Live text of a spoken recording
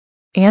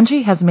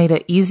Angie has made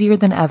it easier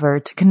than ever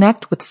to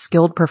connect with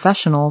skilled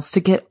professionals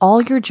to get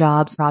all your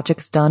jobs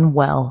projects done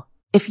well.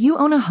 If you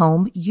own a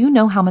home, you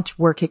know how much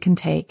work it can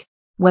take,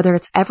 whether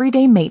it's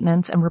everyday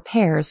maintenance and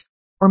repairs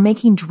or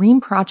making dream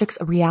projects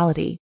a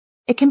reality.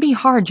 It can be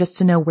hard just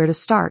to know where to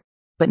start,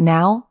 but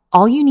now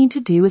all you need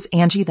to do is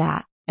Angie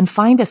that and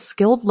find a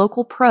skilled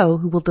local pro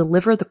who will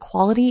deliver the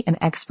quality and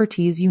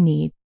expertise you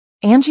need.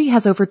 Angie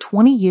has over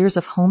 20 years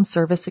of home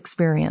service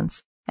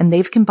experience, and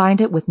they've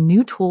combined it with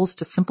new tools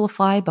to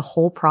simplify the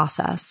whole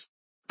process.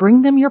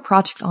 Bring them your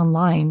project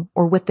online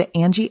or with the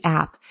Angie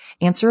app,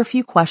 answer a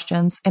few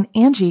questions, and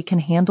Angie can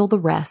handle the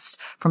rest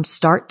from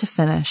start to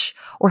finish,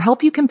 or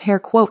help you compare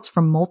quotes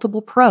from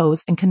multiple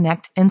pros and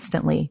connect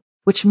instantly,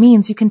 which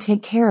means you can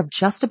take care of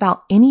just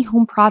about any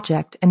home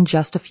project in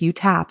just a few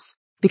taps.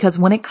 Because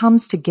when it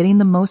comes to getting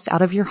the most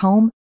out of your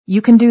home,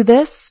 you can do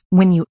this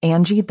when you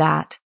Angie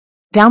that.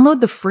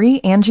 Download the free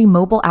Angie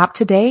mobile app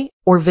today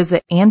or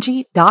visit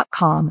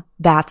Angie.com.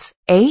 That's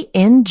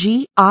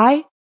ANGI.com.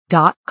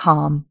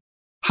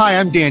 Hi,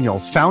 I'm Daniel,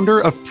 founder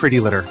of Pretty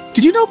Litter.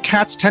 Did you know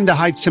cats tend to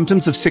hide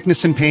symptoms of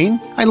sickness and pain?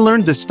 I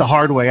learned this the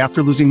hard way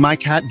after losing my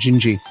cat,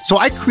 Gingy. So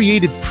I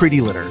created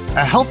Pretty Litter,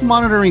 a health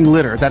monitoring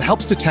litter that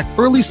helps detect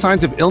early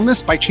signs of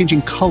illness by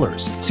changing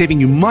colors, saving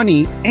you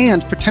money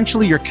and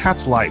potentially your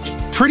cat's life.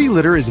 Pretty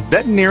Litter is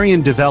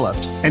veterinarian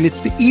developed, and it's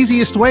the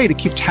easiest way to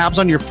keep tabs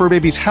on your fur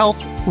baby's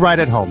health right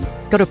at home.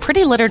 Go to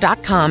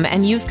prettylitter.com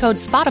and use code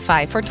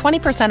SPOTIFY for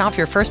 20% off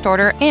your first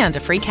order and a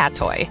free cat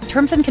toy.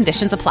 Terms and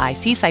conditions apply.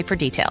 See site for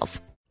details.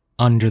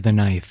 Under the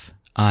Knife.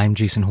 I'm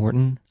Jason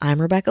Horton. I'm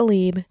Rebecca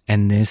Lieb.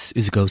 And this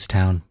is Ghost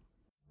Town.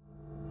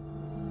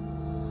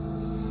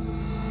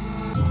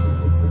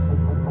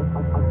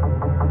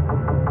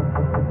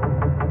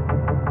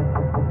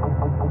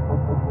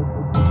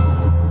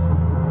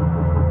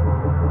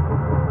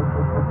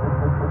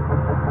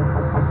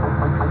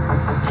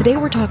 Today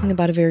we're talking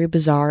about a very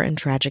bizarre and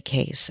tragic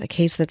case, a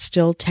case that's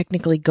still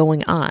technically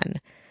going on.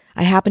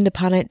 I happened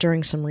upon it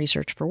during some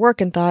research for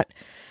work and thought,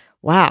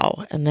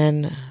 wow, and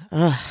then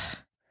I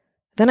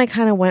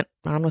kind of went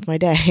on with my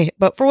day.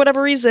 But for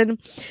whatever reason,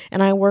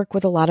 and I work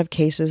with a lot of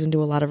cases and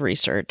do a lot of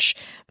research,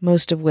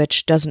 most of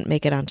which doesn't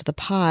make it onto the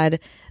pod,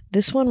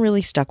 this one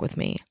really stuck with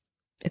me.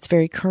 It's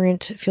very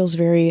current, feels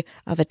very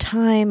of a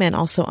time, and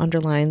also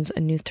underlines a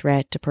new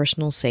threat to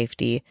personal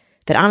safety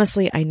that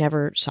honestly I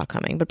never saw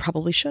coming, but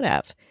probably should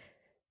have.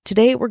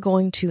 Today we're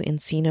going to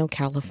Encino,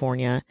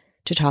 California,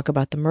 to talk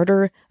about the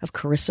murder of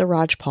Karissa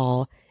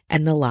Rajpaul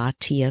and the La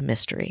Tia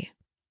mystery.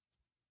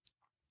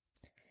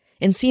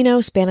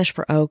 Encino, Spanish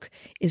for oak,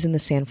 is in the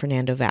San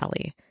Fernando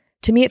Valley.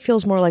 To me, it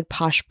feels more like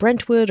posh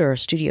Brentwood or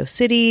Studio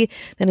City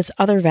than its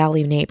other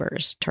valley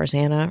neighbors,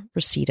 Tarzana,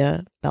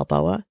 Reseda,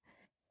 Balboa.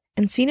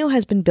 Encino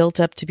has been built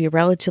up to be a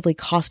relatively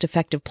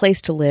cost-effective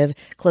place to live,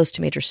 close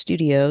to major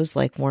studios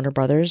like Warner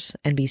Brothers,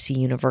 NBC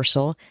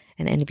Universal,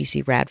 and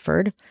NBC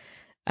Radford.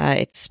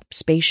 It's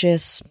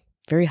spacious,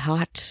 very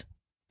hot,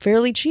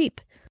 fairly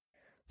cheap.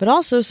 But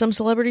also, some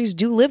celebrities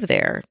do live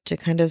there to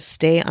kind of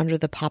stay under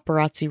the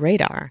paparazzi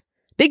radar.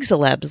 Big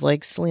celebs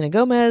like Selena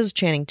Gomez,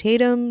 Channing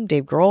Tatum,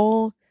 Dave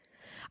Grohl.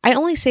 I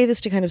only say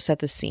this to kind of set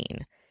the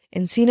scene.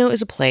 Encino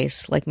is a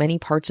place, like many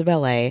parts of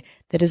LA,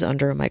 that is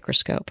under a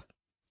microscope.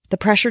 The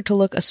pressure to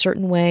look a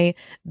certain way,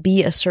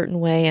 be a certain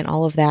way, and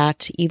all of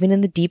that, even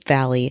in the Deep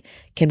Valley,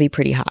 can be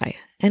pretty high.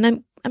 And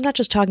I'm not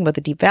just talking about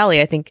the Deep Valley.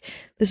 I think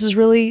this is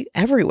really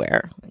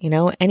everywhere. You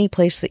know, any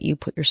place that you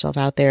put yourself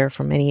out there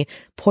from any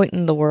point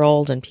in the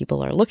world and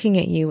people are looking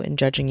at you and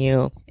judging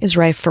you is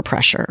rife for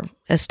pressure,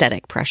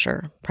 aesthetic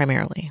pressure,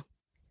 primarily.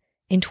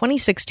 In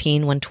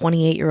 2016, when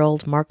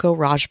 28-year-old Marco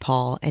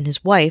Rajpaul and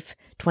his wife,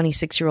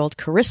 26-year-old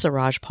Karissa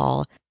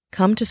Rajpaul,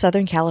 come to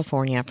Southern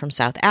California from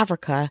South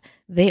Africa,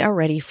 they are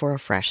ready for a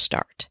fresh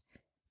start.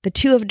 The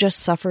two have just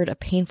suffered a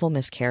painful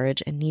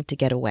miscarriage and need to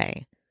get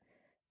away.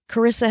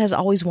 Karissa has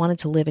always wanted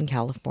to live in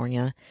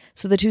California,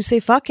 so the two say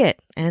fuck it,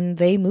 and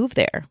they move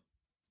there.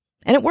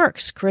 And it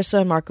works. Karissa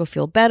and Marco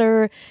feel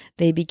better.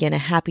 They begin a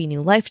happy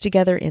new life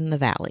together in the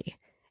valley.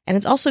 And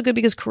it's also good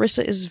because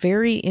Karissa is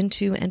very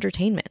into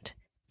entertainment.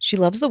 She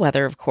loves the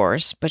weather, of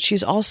course, but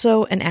she's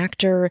also an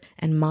actor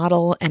and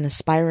model and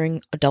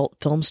aspiring adult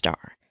film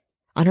star.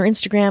 On her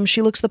Instagram,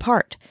 she looks the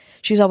part.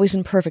 She's always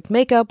in perfect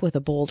makeup with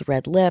a bold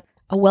red lip,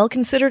 a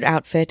well-considered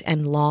outfit,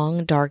 and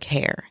long, dark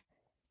hair.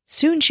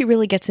 Soon she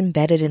really gets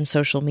embedded in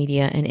social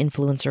media and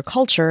influencer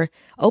culture,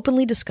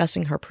 openly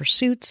discussing her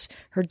pursuits,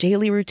 her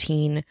daily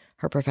routine,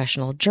 her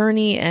professional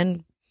journey,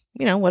 and,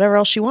 whatever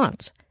else she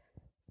wants.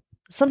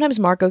 Sometimes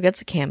Marco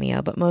gets a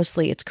cameo, but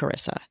mostly it's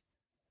Karissa.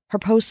 Her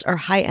posts are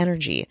high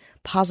energy,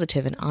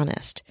 positive, and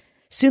honest.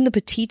 Soon the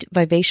petite,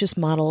 vivacious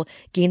model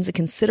gains a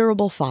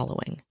considerable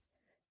following.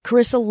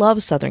 Karissa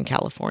loves Southern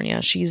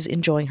California. She's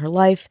enjoying her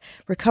life,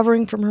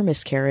 recovering from her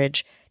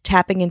miscarriage,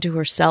 tapping into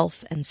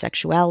herself and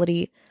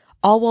sexuality,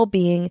 all while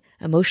being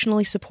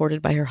emotionally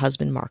supported by her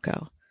husband,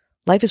 Marco.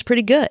 Life is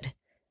pretty good,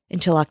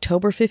 until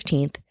October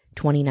 15th,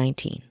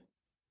 2019.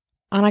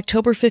 On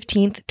October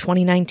 15th,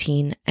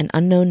 2019, an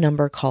unknown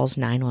number calls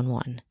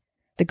 911.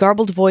 The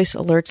garbled voice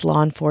alerts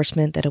law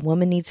enforcement that a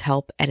woman needs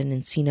help at an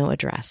Encino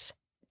address.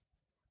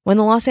 When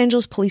the Los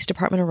Angeles Police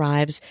Department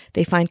arrives,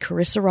 they find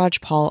Karissa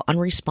Rajpaul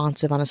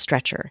unresponsive on a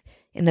stretcher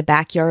in the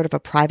backyard of a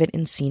private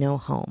Encino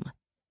home.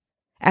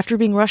 After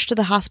being rushed to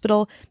the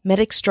hospital,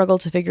 medics struggle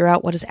to figure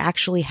out what has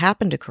actually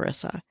happened to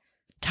Karissa.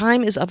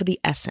 Time is of the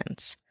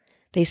essence.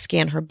 They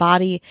scan her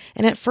body,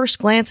 and at first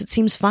glance it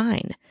seems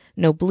fine.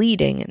 No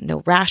bleeding,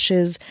 no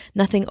rashes,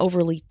 nothing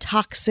overly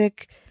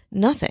toxic,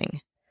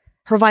 nothing.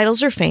 Her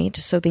vitals are faint,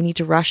 so they need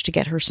to rush to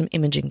get her some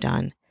imaging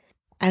done.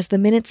 As the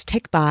minutes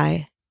tick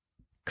by,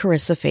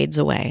 Karissa fades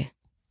away.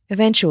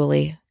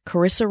 Eventually,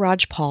 Karissa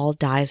Rajpaul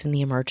dies in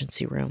the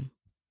emergency room.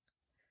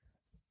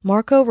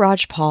 Marco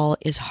Rajpaul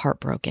is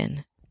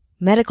heartbroken.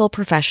 Medical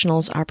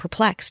professionals are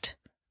perplexed.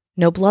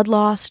 No blood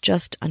loss,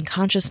 just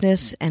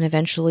unconsciousness and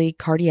eventually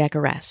cardiac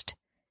arrest.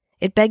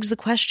 It begs the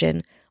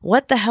question,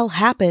 what the hell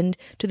happened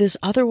to this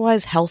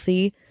otherwise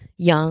healthy,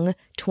 young,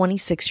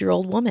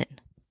 26-year-old woman?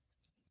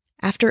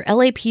 After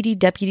LAPD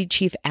Deputy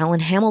Chief Alan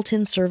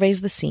Hamilton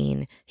surveys the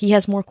scene, he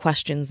has more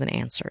questions than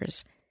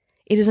answers.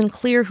 It is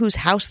unclear whose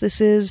house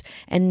this is,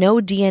 and no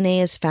DNA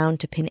is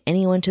found to pin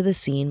anyone to the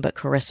scene but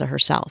Karissa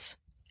herself.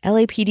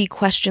 LAPD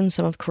questions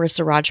some of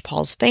Karissa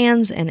Rajpaul's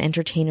fans and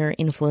entertainer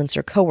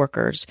influencer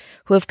coworkers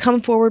who have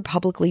come forward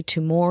publicly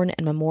to mourn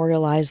and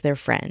memorialize their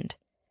friend.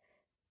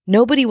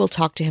 Nobody will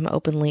talk to him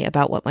openly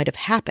about what might have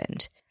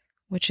happened,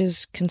 which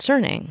is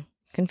concerning,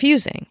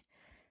 confusing.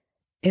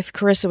 If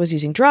Karissa was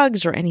using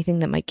drugs or anything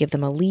that might give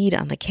them a lead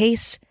on the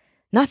case,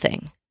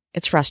 nothing.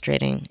 It's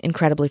frustrating,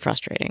 incredibly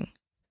frustrating.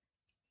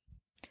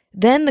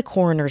 Then the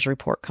coroner's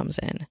report comes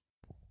in.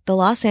 The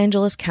Los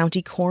Angeles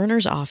County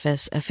Coroner's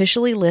Office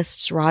officially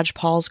lists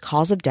Rajpaul's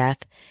cause of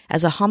death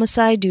as a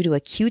homicide due to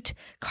acute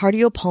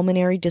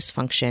cardiopulmonary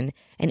dysfunction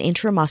and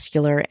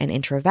intramuscular and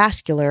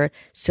intravascular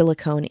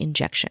silicone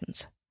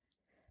injections.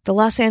 The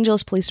Los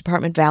Angeles Police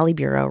Department Valley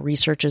Bureau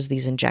researches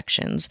these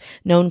injections,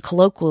 known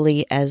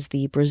colloquially as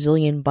the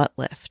Brazilian butt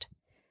lift.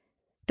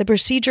 The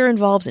procedure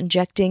involves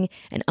injecting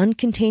an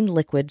uncontained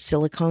liquid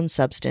silicone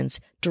substance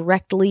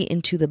directly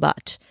into the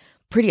butt,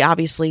 pretty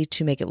obviously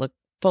to make it look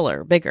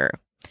fuller, bigger.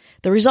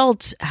 The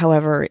result,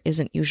 however,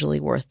 isn't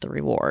usually worth the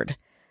reward.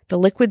 The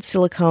liquid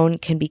silicone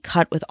can be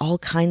cut with all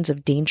kinds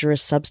of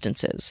dangerous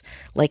substances,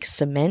 like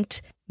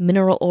cement,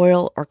 mineral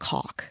oil, or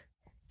caulk.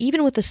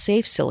 Even with a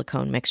safe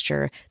silicone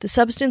mixture, the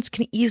substance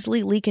can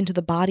easily leak into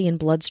the body and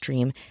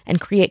bloodstream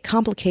and create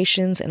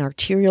complications and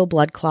arterial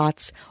blood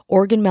clots,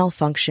 organ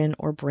malfunction,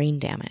 or brain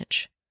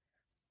damage.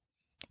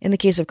 In the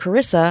case of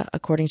Karissa,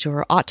 according to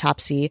her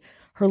autopsy,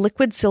 her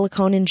liquid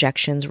silicone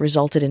injections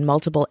resulted in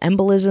multiple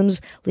embolisms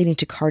leading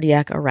to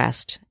cardiac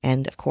arrest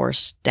and, of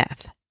course,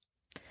 death.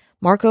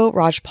 Marco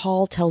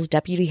Rajpaul tells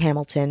Deputy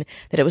Hamilton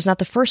that it was not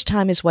the first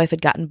time his wife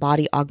had gotten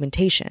body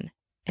augmentation.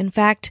 In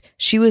fact,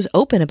 she was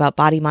open about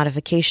body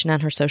modification on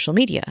her social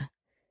media.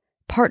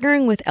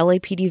 Partnering with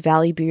LAPD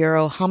Valley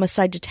Bureau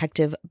homicide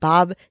detective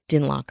Bob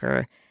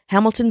Dinlocker,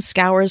 Hamilton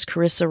scours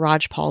Karissa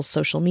Rajpaul's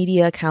social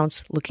media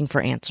accounts looking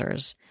for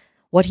answers.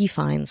 What he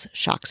finds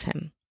shocks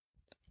him.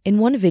 In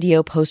one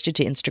video posted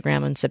to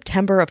Instagram in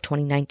September of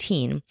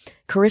 2019,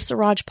 Karissa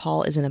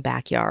Rajpaul is in a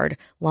backyard,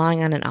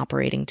 lying on an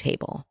operating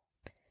table.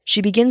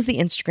 She begins the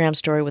Instagram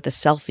story with a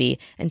selfie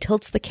and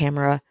tilts the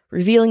camera,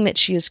 revealing that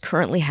she is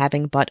currently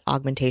having butt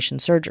augmentation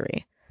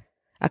surgery.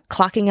 A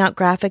clocking out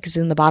graphic is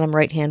in the bottom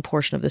right-hand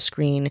portion of the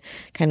screen,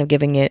 kind of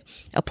giving it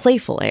a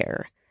playful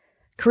air.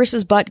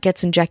 Karissa's butt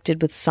gets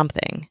injected with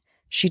something.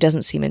 She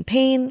doesn't seem in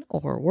pain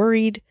or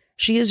worried.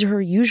 She is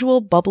her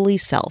usual bubbly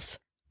self,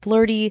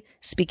 flirty,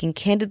 speaking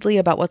candidly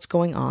about what's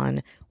going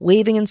on,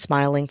 waving and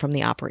smiling from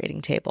the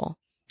operating table.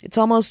 It's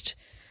almost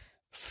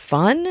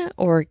fun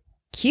or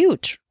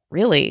cute,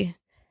 really.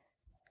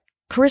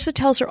 Karissa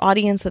tells her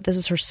audience that this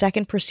is her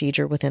second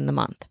procedure within the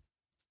month.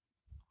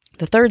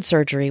 The third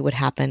surgery would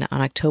happen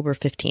on October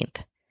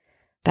 15th.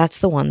 That's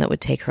the one that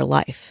would take her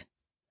life.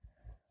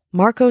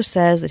 Marco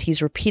says that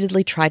he's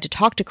repeatedly tried to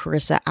talk to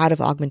Karissa out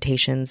of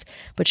augmentations,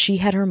 but she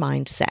had her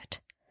mind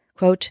set.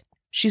 Quote,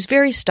 "She's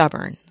very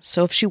stubborn,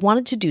 so if she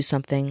wanted to do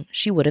something,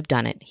 she would have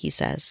done it," he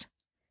says.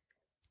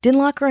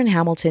 Dinlocker and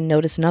Hamilton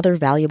notice another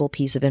valuable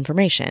piece of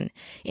information.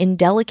 In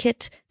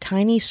delicate,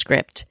 tiny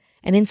script,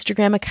 an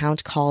Instagram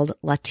account called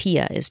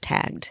Latia is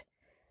tagged.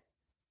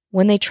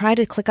 When they try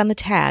to click on the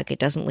tag, it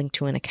doesn't link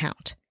to an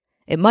account.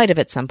 It might have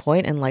at some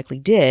point, and likely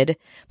did,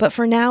 but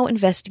for now,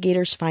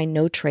 investigators find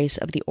no trace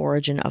of the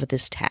origin of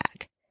this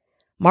tag.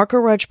 Marco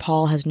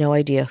Rajpaul has no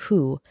idea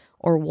who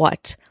or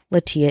what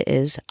Latia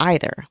is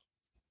either.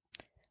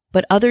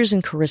 But others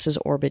in Karissa's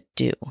orbit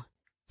do.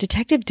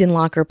 Detective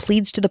Dinlocker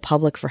pleads to the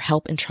public for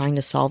help in trying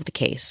to solve the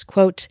case.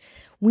 Quote,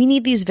 "We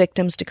need these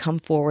victims to come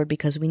forward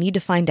because we need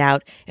to find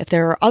out if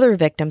there are other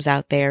victims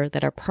out there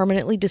that are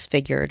permanently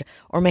disfigured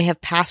or may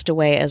have passed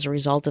away as a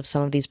result of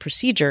some of these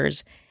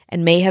procedures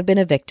and may have been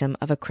a victim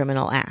of a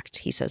criminal act,"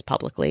 he says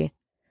publicly.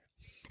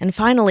 And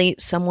finally,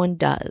 someone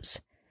does.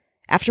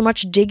 After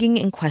much digging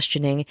and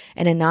questioning,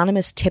 an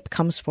anonymous tip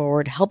comes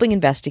forward, helping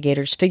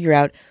investigators figure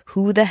out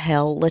who the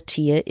hell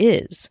Latia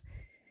is.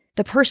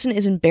 The person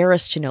is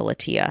embarrassed to know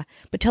Latia,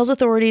 but tells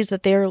authorities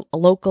that they're a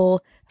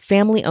local,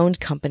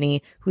 family-owned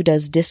company who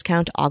does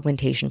discount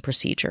augmentation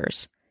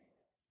procedures.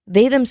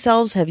 They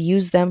themselves have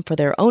used them for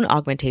their own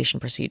augmentation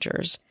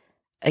procedures.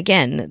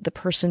 Again, the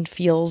person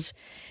feels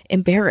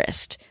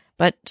embarrassed,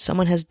 but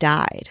someone has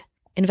died.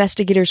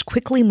 Investigators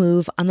quickly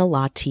move on the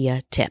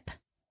Latia tip.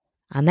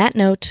 On that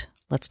note,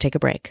 let's take a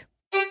break.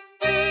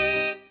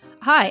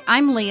 Hi,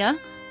 I'm Leah.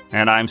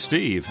 And I'm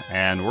Steve,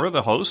 and we're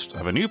the host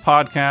of a new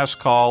podcast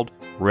called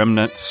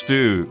Remnant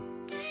Stew.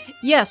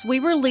 Yes, we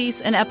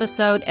release an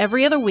episode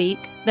every other week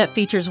that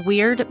features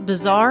weird,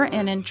 bizarre,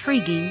 and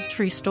intriguing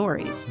true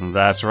stories.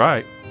 That's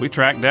right. We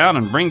track down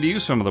and bring to you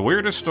some of the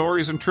weirdest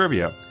stories and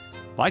trivia,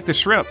 like the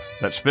shrimp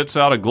that spits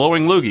out a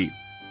glowing loogie,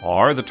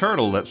 or the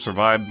turtle that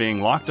survived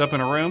being locked up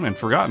in a room and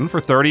forgotten for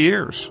 30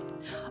 years.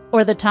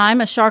 Or the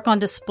time a shark on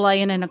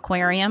display in an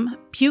aquarium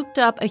puked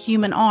up a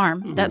human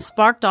arm that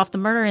sparked off the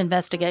murder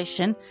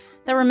investigation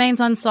that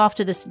remains unsolved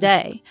to this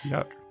day.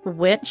 Yuck.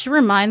 Which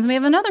reminds me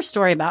of another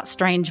story about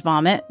strange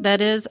vomit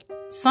that is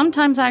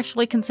sometimes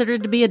actually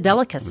considered to be a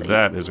delicacy.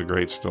 That is a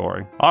great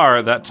story.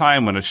 Or that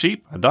time when a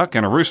sheep, a duck,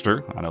 and a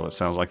rooster, I know that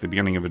sounds like the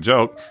beginning of a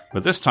joke,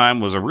 but this time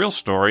was a real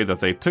story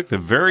that they took the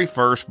very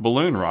first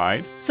balloon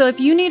ride. So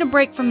if you need a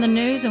break from the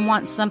news and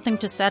want something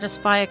to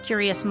satisfy a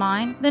curious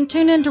mind, then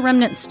tune in to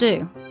Remnant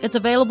Stew. It's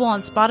available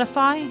on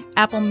Spotify,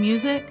 Apple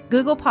Music,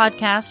 Google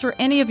Podcast, or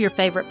any of your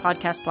favorite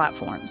podcast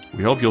platforms.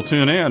 We hope you'll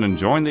tune in and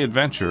join the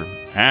adventure.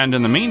 And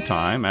in the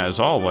meantime, as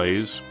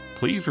always,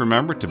 please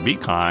remember to be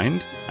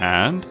kind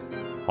and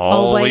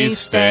always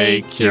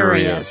stay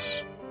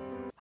curious.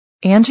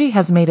 Angie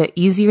has made it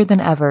easier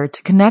than ever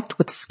to connect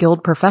with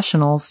skilled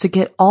professionals to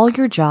get all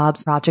your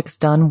jobs projects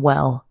done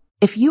well.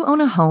 If you own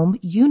a home,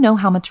 you know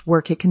how much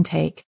work it can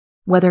take,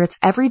 whether it's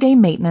everyday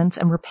maintenance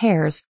and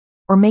repairs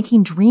or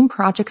making dream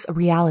projects a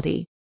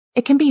reality.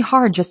 It can be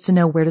hard just to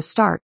know where to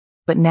start,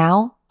 but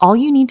now all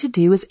you need to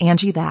do is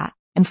Angie that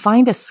and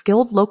find a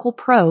skilled local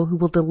pro who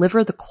will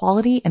deliver the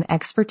quality and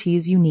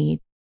expertise you need.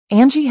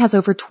 Angie has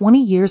over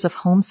 20 years of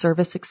home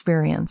service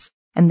experience,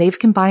 and they've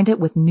combined it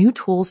with new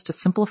tools to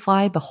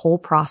simplify the whole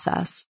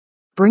process.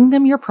 Bring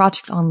them your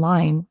project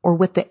online or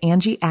with the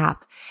Angie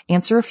app,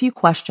 answer a few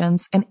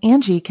questions, and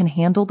Angie can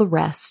handle the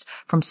rest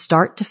from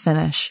start to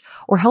finish,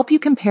 or help you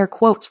compare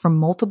quotes from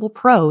multiple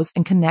pros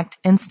and connect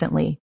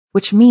instantly,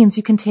 which means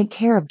you can take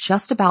care of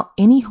just about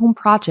any home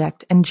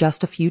project in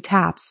just a few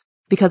taps.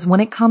 Because when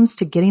it comes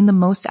to getting the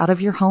most out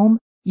of your home,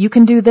 you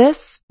can do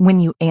this when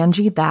you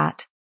Angie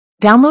that.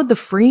 Download the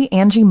free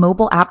Angie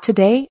mobile app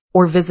today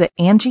or visit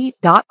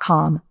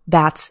Angie.com.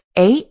 That's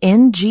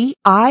ANGI.com.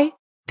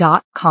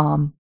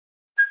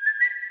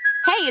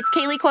 Hey, it's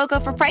Kaylee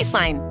Cuoco for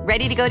Priceline.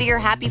 Ready to go to your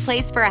happy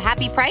place for a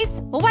happy price?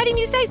 Well, why didn't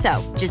you say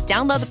so? Just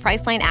download the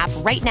Priceline app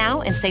right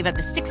now and save up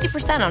to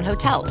 60% on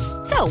hotels.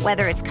 So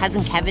whether it's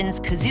Cousin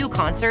Kevin's Kazoo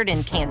Concert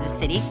in Kansas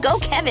City, go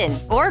Kevin,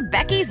 or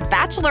Becky's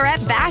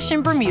Bachelorette Bash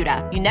in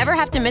Bermuda, you never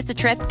have to miss a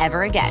trip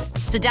ever again.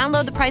 So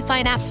download the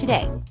Priceline app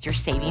today. Your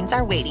savings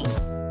are waiting.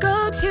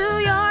 Go to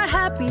your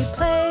happy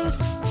place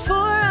for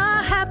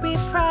a happy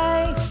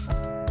price.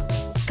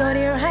 Go to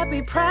your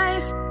happy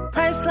price,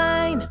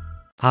 Priceline.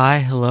 Hi,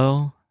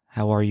 hello.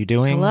 How are you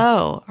doing?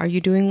 Hello. Are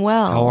you doing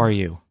well? How are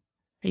you?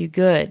 Are you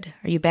good?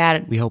 Are you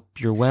bad? We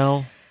hope you're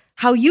well.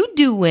 How you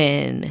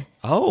doing?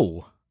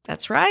 Oh,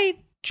 That's right.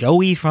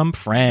 Joey from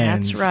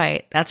Friends. That's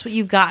right. That's what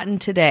you've gotten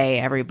today,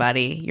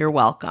 everybody. You're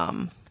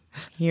welcome.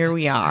 Here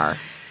we are.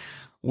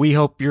 We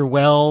hope you're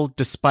well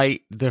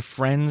despite the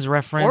Friends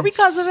reference. Or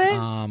because of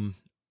it.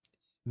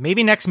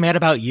 Maybe next Mad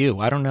About You.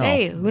 I don't know.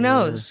 Hey, who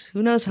knows?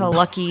 Who knows how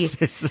lucky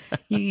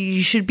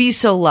you should be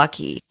so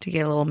lucky to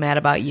get a little mad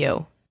about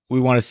you. We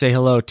want to say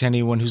hello to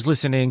anyone who's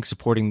listening,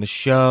 supporting the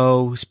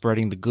show,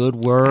 spreading the good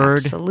word.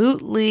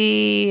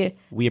 Absolutely.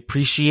 We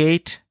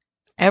appreciate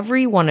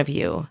every one of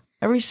you.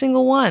 Every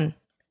single one.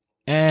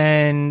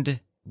 And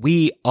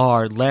we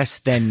are less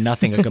than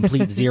nothing, a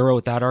complete zero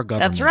without our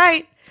government. That's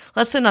right.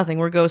 Less than nothing.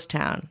 We're ghost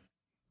town.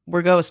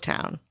 We're ghost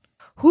town.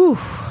 Whew.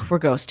 We're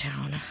ghost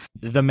town.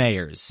 The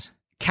mayors.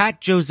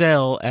 Cat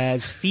Joselle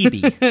as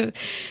Phoebe.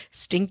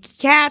 Stinky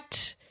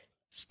cat.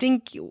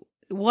 Stinky.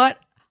 What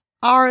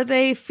are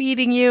they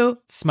feeding you?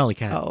 Smelly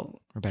cat. Oh,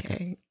 Rebecca.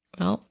 Okay.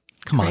 Well,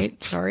 come on.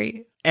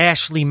 Sorry.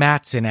 Ashley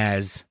Matson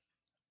as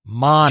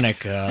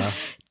Monica.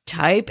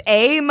 Type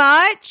A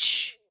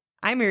much?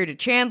 I'm here to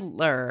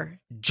Chandler.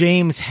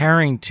 James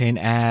Harrington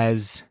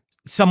as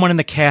someone in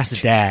the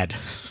cast dad.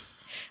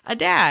 A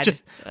dad.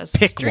 Just a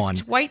pick strict one.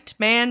 White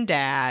man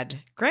dad.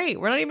 Great.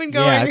 We're not even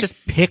going. Yeah, just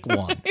pick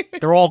one.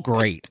 They're all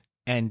great.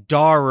 And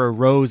Dara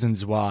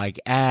Rosenzweig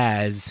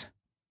as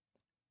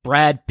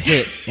Brad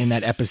Pitt in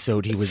that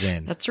episode he was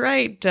in. That's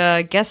right.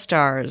 Guest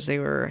stars. They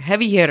were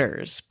heavy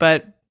hitters.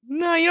 But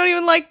no, you don't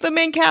even like the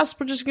main cast.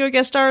 We're just going to go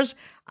guest stars.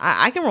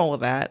 I can roll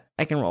with that.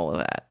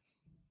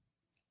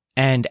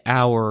 And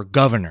our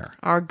governor.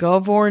 Our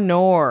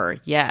governor.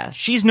 Yes.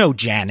 She's no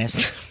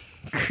Janice.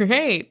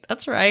 Great.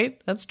 That's right.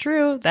 That's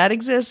true. That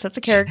exists. That's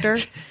a character.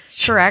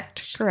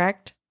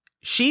 Correct.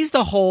 She's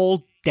the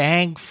whole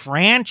dang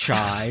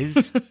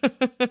franchise.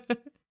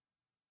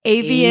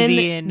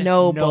 Avian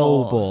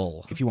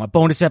Noble. If you want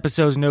bonus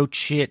episodes, no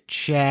chit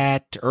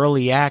chat,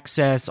 early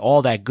access,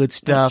 all that good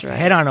stuff, That's right.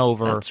 head on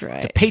over That's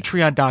right. to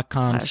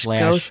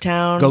patreon.com/Ghost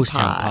Ghosttown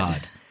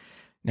Pod.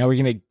 Now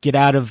we're going to get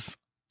out of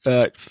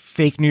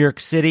fake New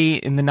York City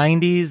in the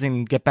 90s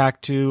and get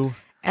back to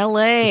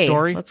LA. the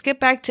story. Let's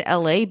get back to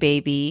LA,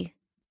 baby.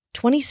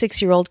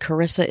 26-year-old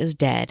Karissa is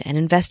dead, and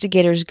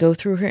investigators go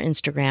through her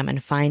Instagram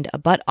and find a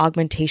butt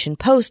augmentation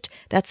post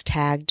that's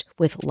tagged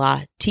with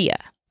La Tia.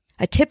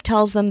 A tip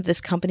tells them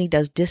this company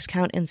does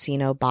discount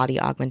Encino body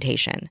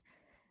augmentation.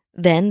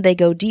 Then they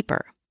go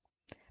deeper.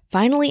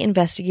 Finally,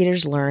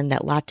 investigators learn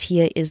that La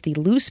Tia is the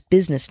loose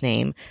business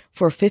name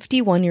for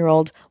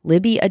 51-year-old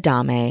Libby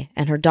Adame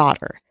and her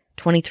daughter,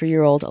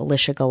 23-year-old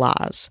Alicia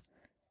Galaz.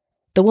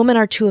 The women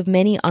are two of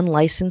many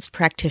unlicensed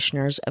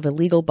practitioners of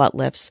illegal butt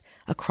lifts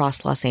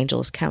across Los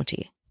Angeles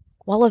County.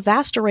 While a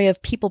vast array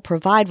of people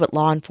provide what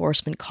law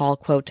enforcement call,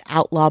 quote,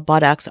 outlaw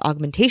buttocks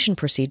augmentation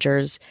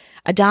procedures,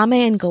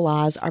 Adame and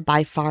Galaz are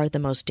by far the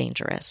most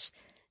dangerous.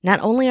 Not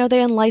only are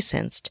they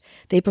unlicensed,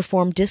 they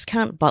perform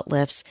discount butt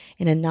lifts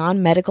in a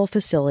non-medical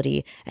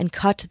facility and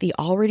cut the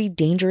already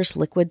dangerous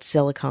liquid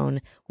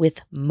silicone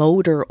with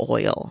motor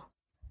oil.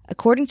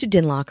 According to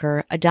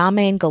Dinlocker,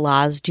 Adame and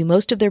Galaz do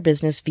most of their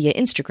business via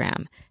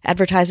Instagram,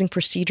 advertising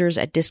procedures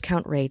at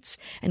discount rates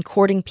and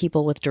courting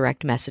people with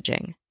direct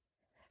messaging.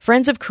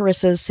 Friends of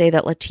Karissa's say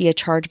that La Tia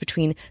charged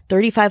between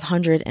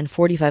 $3,500 and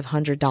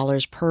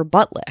 $4,500 per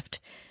butt lift,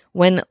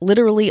 when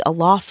literally a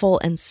lawful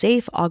and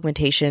safe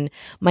augmentation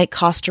might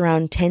cost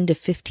around $10,000 to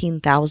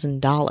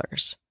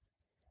 $15,000.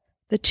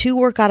 The two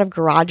work out of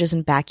garages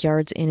and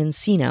backyards in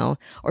Encino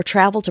or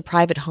travel to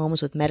private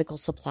homes with medical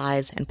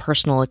supplies and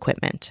personal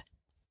equipment.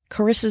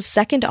 Karissa's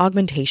second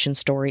augmentation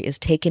story is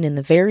taken in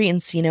the very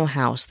Encino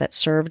house that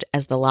served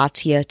as the La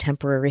Tia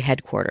temporary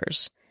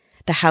headquarters,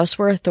 the house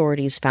where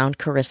authorities found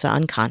Karissa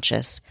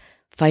unconscious,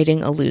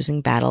 fighting a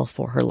losing battle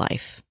for her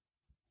life.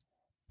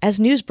 As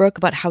news broke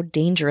about how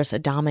dangerous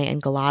Adame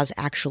and Galaz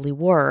actually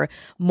were,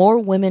 more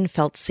women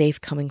felt safe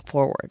coming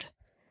forward.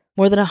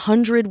 More than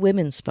 100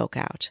 women spoke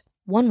out.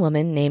 One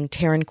woman, named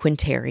Taryn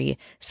Quinteri,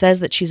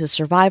 says that she's a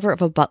survivor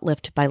of a butt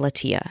lift by La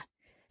Tia.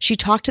 She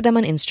talked to them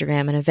on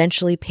Instagram and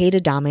eventually paid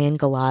Adame and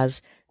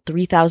Galaz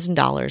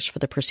 $3,000 for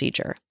the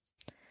procedure.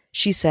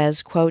 She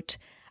says, quote,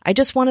 I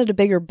just wanted a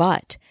bigger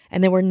butt,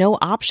 and there were no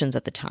options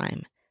at the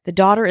time. The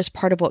daughter is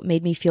part of what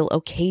made me feel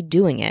okay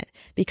doing it,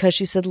 because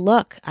she said,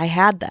 look, I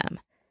had them.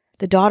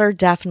 The daughter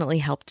definitely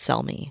helped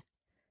sell me.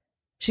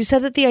 She said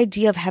that the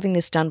idea of having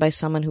this done by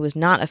someone who was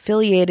not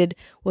affiliated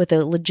with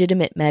a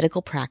legitimate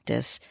medical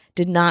practice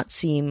did not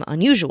seem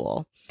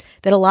unusual,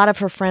 that a lot of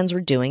her friends were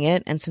doing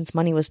it, and since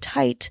money was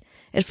tight,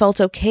 it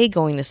felt okay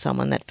going to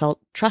someone that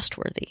felt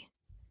trustworthy.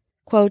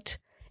 Quote,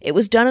 it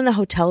was done in a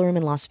hotel room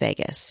in Las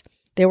Vegas.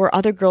 There were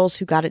other girls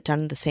who got it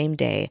done the same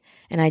day,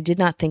 and I did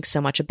not think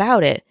so much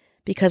about it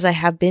because I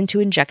have been to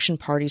injection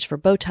parties for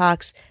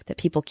Botox that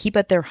people keep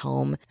at their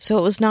home, so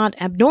it was not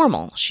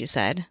abnormal, she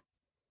said.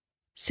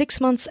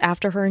 6 months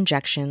after her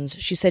injections,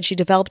 she said she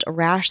developed a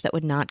rash that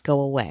would not go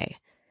away.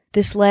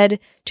 This led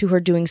to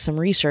her doing some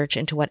research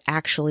into what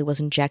actually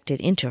was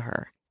injected into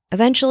her.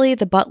 Eventually,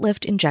 the butt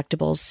lift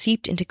injectables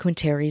seeped into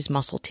Quinteri's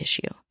muscle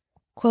tissue.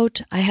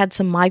 Quote, I had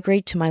some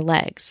migrate to my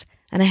legs,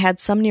 and I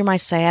had some near my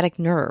sciatic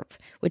nerve,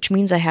 which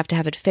means I have to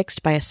have it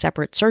fixed by a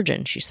separate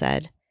surgeon, she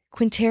said.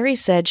 Quinteri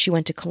said she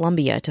went to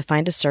Columbia to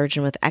find a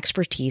surgeon with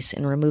expertise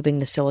in removing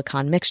the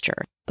silicone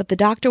mixture, but the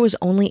doctor was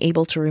only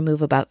able to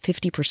remove about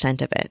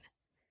 50% of it.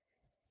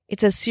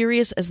 It's as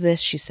serious as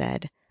this, she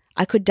said.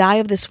 I could die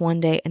of this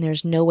one day, and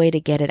there's no way to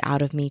get it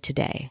out of me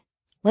today.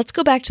 Let's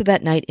go back to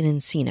that night in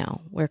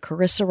Encino, where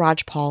Karissa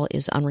Rajpaul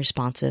is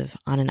unresponsive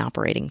on an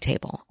operating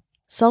table.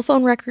 Cell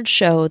phone records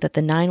show that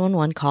the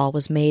 911 call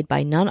was made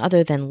by none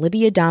other than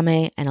Libby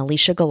Adame and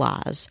Alicia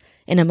Galaz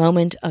in a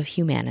moment of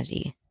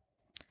humanity.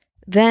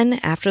 Then,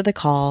 after the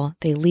call,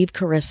 they leave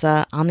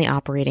Karissa on the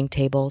operating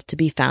table to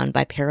be found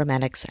by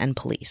paramedics and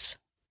police.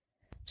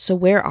 So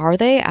where are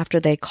they after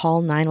they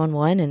call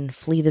 911 and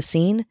flee the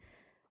scene?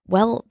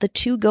 Well, the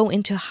two go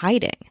into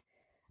hiding.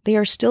 They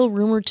are still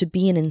rumored to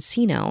be in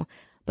Encino,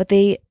 but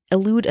they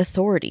elude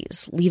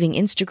authorities, leaving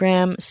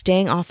Instagram,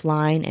 staying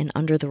offline, and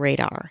under the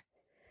radar.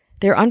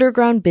 Their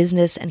underground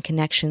business and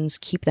connections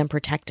keep them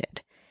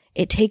protected.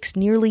 It takes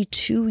nearly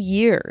 2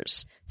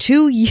 years,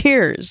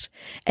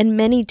 and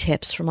many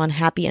tips from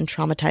unhappy and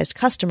traumatized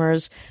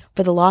customers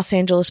for the Los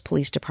Angeles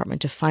Police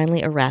Department to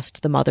finally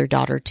arrest the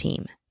mother-daughter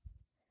team.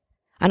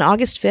 On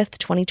August 5th,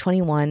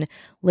 2021,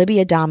 Libby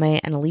Adame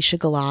and Alicia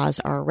Galaz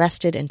are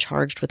arrested and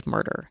charged with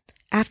murder.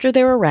 After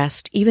their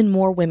arrest, even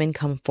more women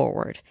come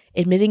forward,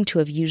 admitting to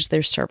have used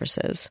their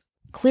services.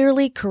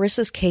 Clearly,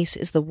 Karissa's case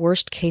is the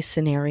worst case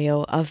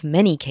scenario of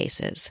many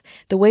cases.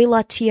 The way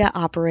La Tia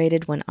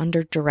operated when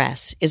under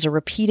duress is a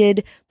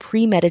repeated,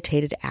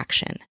 premeditated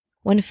action.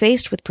 When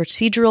faced with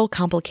procedural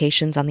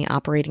complications on the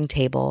operating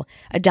table,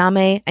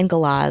 Adame and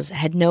Galaz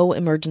had no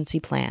emergency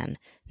plan,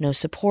 no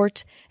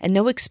support, and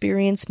no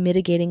experience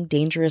mitigating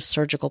dangerous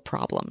surgical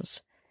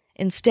problems.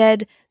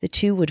 Instead, the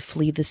two would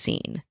flee the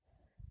scene.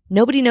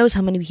 Nobody knows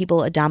how many people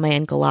Adame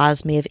and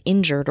Galaz may have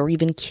injured or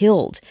even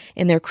killed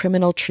in their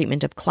criminal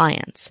treatment of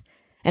clients,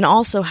 and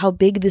also how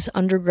big this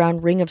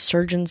underground ring of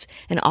surgeons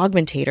and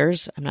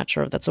augmentators, I'm not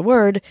sure if that's a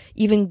word,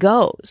 even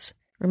goes.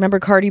 Remember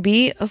Cardi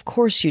B? Of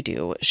course you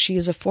do. She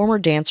is a former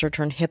dancer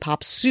turned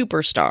hip-hop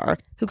superstar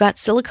who got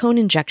silicone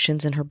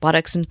injections in her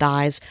buttocks and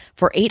thighs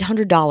for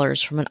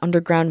 $800 from an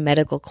underground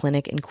medical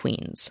clinic in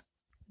Queens.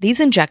 These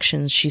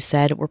injections, she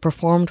said, were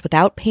performed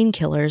without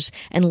painkillers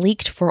and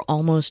leaked for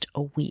almost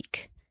a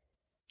week.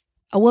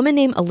 A woman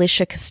named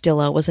Alicia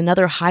Castillo was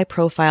another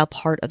high-profile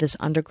part of this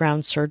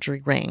underground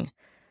surgery ring.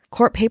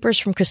 Court papers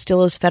from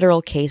Castillo's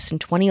federal case in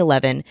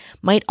 2011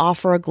 might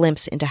offer a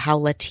glimpse into how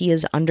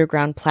Latia's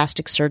underground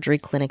plastic surgery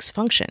clinics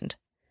functioned.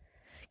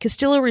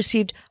 Castillo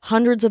received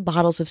hundreds of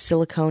bottles of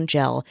silicone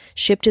gel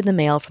shipped in the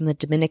mail from the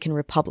Dominican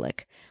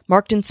Republic,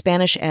 marked in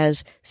Spanish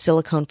as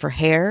silicone for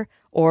hair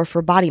or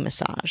for body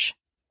massage.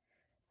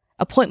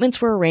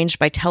 Appointments were arranged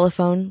by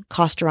telephone,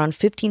 cost around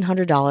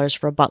 $1,500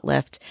 for a butt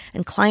lift,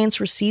 and clients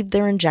received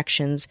their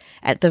injections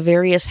at the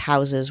various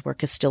houses where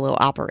Castillo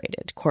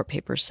operated, court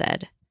papers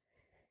said.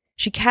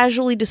 She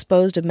casually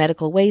disposed of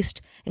medical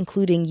waste,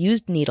 including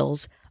used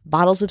needles,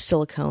 bottles of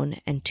silicone,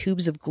 and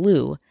tubes of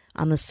glue,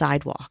 on the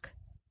sidewalk.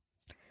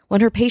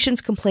 When her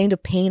patients complained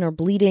of pain or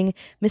bleeding,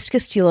 Ms.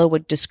 Castillo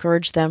would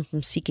discourage them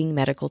from seeking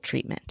medical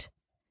treatment.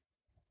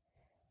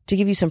 To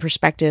give you some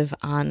perspective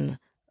on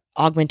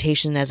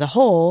augmentation as a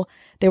whole,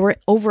 there were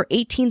over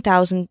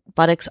 18,000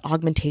 buttocks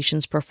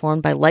augmentations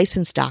performed by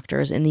licensed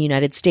doctors in the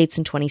United States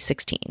in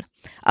 2016,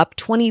 up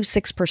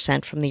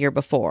 26% from the year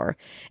before,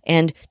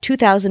 and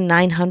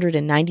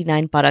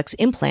 2,999 buttocks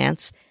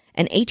implants,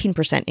 an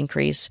 18%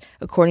 increase,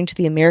 according to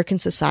the American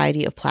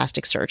Society of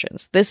Plastic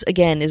Surgeons. This,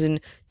 again, is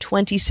in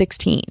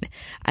 2016.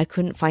 I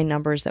couldn't find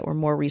numbers that were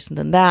more recent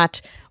than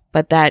that,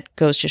 but that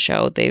goes to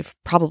show they've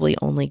probably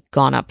only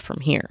gone up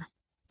from here.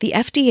 The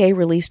FDA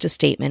released a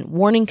statement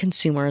warning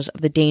consumers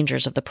of the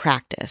dangers of the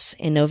practice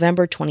in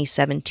November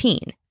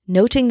 2017,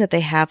 noting that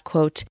they have,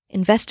 quote,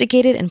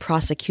 investigated and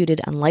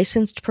prosecuted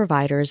unlicensed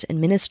providers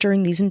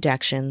administering these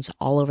injections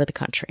all over the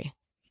country.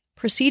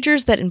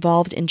 Procedures that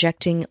involved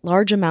injecting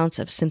large amounts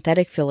of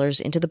synthetic fillers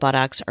into the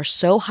buttocks are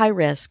so high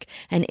risk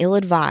and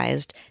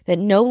ill-advised that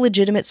no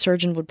legitimate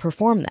surgeon would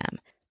perform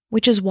them,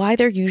 which is why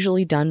they're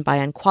usually done by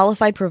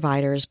unqualified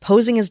providers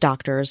posing as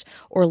doctors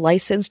or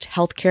licensed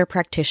healthcare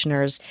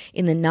practitioners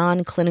in the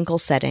non-clinical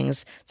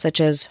settings, such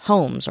as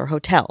homes or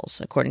hotels,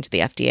 according to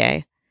the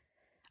FDA.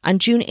 On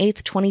June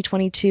 8,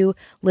 2022,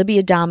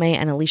 Libby Adame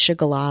and Alicia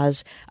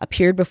Galaz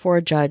appeared before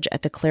a judge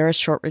at the Clara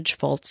Shortridge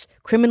Foltz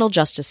Criminal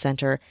Justice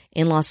Center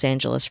in Los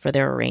Angeles for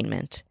their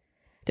arraignment.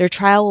 Their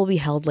trial will be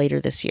held later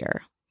this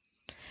year.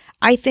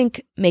 I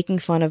think making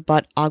fun of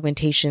butt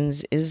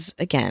augmentations is,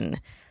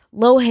 again,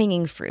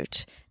 low-hanging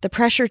fruit. The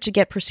pressure to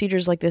get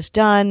procedures like this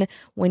done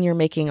when you're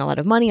making a lot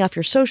of money off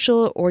your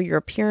social or your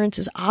appearance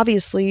is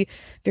obviously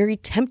very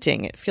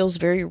tempting. It feels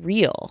very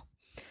real.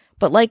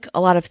 But like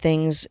a lot of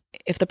things,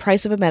 if the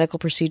price of a medical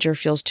procedure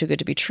feels too good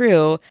to be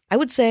true, I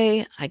would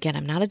say, again,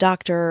 I'm not a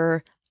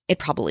doctor, it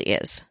probably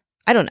is.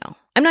 I don't know.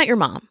 I'm not your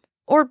mom.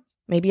 Or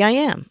maybe I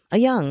am, a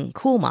young,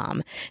 cool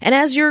mom. And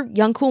as your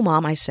young, cool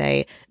mom, I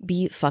say,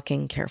 be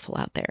fucking careful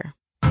out there.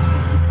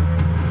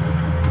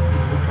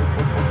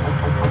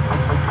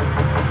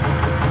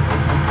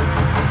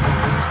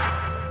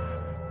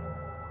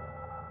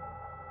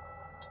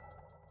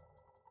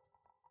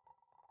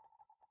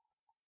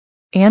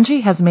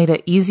 Angie has made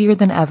it easier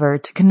than ever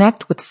to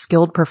connect with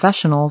skilled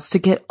professionals to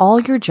get all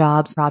your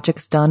jobs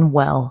projects done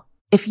well.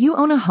 If you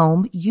own a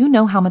home, you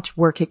know how much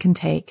work it can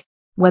take,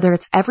 whether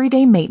it's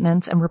everyday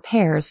maintenance and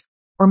repairs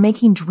or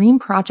making dream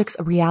projects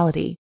a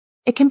reality.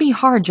 It can be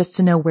hard just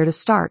to know where to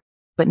start,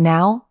 but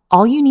now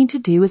all you need to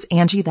do is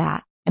Angie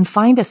that and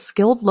find a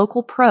skilled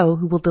local pro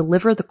who will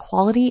deliver the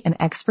quality and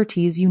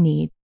expertise you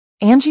need.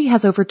 Angie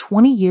has over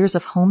 20 years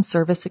of home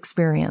service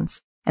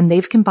experience, and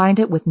they've combined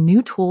it with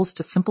new tools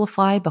to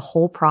simplify the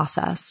whole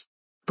process.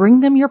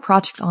 Bring them your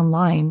project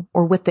online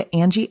or with the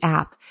Angie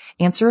app,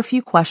 answer a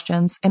few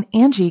questions, and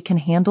Angie can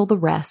handle the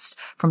rest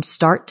from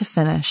start to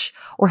finish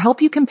or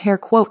help you compare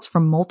quotes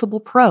from multiple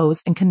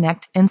pros and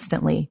connect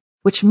instantly,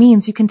 which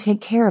means you can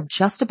take care of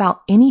just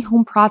about any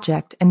home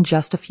project in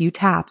just a few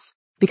taps.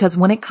 Because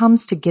when it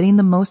comes to getting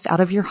the most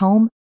out of your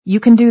home, you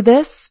can do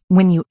this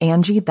when you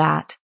Angie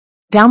that.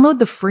 Download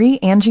the free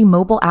Angie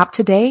mobile app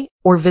today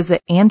or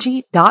visit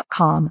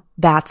Angie.com.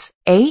 That's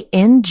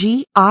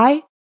ANGI.com.